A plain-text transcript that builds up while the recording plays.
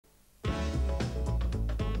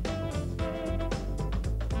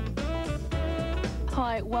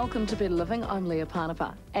Hi, welcome to Better Living. I'm Leah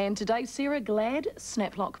Parnapa. And today, Sarah Glad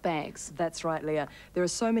Snap-Lock bags. That's right, Leah. There are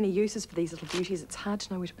so many uses for these little beauties, it's hard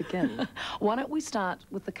to know where to begin. Why don't we start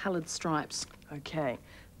with the coloured stripes? Okay,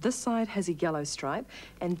 this side has a yellow stripe,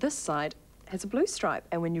 and this side has a blue stripe.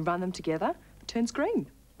 And when you run them together, it turns green.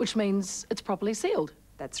 Which means it's properly sealed.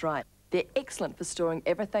 That's right. They're excellent for storing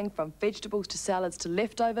everything from vegetables to salads to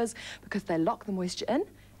leftovers because they lock the moisture in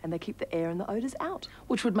and they keep the air and the odours out.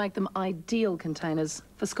 Which would make them ideal containers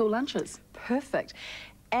for school lunches. Perfect.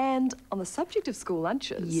 And on the subject of school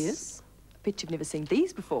lunches... Yes? I bet you've never seen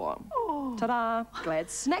these before. Oh. Ta-da! Glad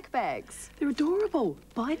snack bags. They're adorable.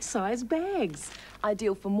 Bite-sized bags.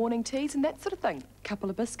 Ideal for morning teas and that sort of thing. Couple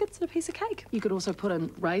of biscuits and a piece of cake. You could also put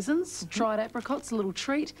in raisins, dried apricots, a little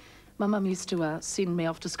treat. My mum used to send me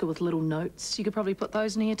off to school with little notes. You could probably put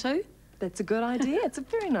those in here too. That's a good idea. It's a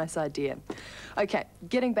very nice idea. Okay,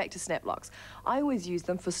 getting back to Snap-Locks. I always use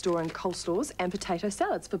them for storing coleslaws and potato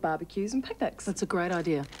salads for barbecues and picnics. That's a great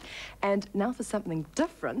idea. And now for something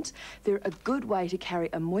different, they're a good way to carry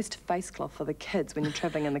a moist face cloth for the kids when you're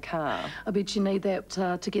travelling in the car. I bet you need that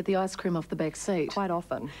to get the ice cream off the back seat. Quite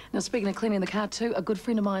often. Now, speaking of cleaning the car too, a good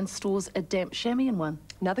friend of mine stores a damp chamois in one.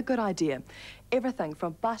 Another good idea. Everything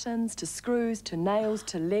from buttons to screws to nails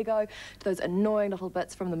to Lego to those annoying little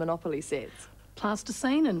bits from the Monopoly sets.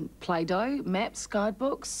 Plasticine and Play-Doh, maps,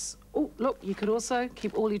 guidebooks. Oh, look, you could also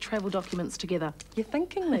keep all your travel documents together. You're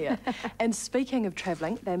thinking, Leah. And speaking of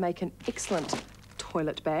travelling, they make an excellent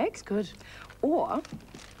toilet bag. Good. Or,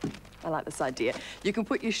 I like this idea, you can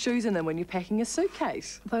put your shoes in them when you're packing a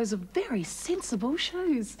suitcase. those are very sensible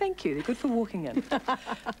shoes. Thank you, they're good for walking in.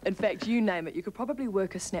 In fact, you name it, you could probably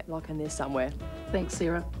work a snap lock in there somewhere. Thanks,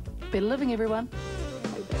 Sarah. Better living, everyone.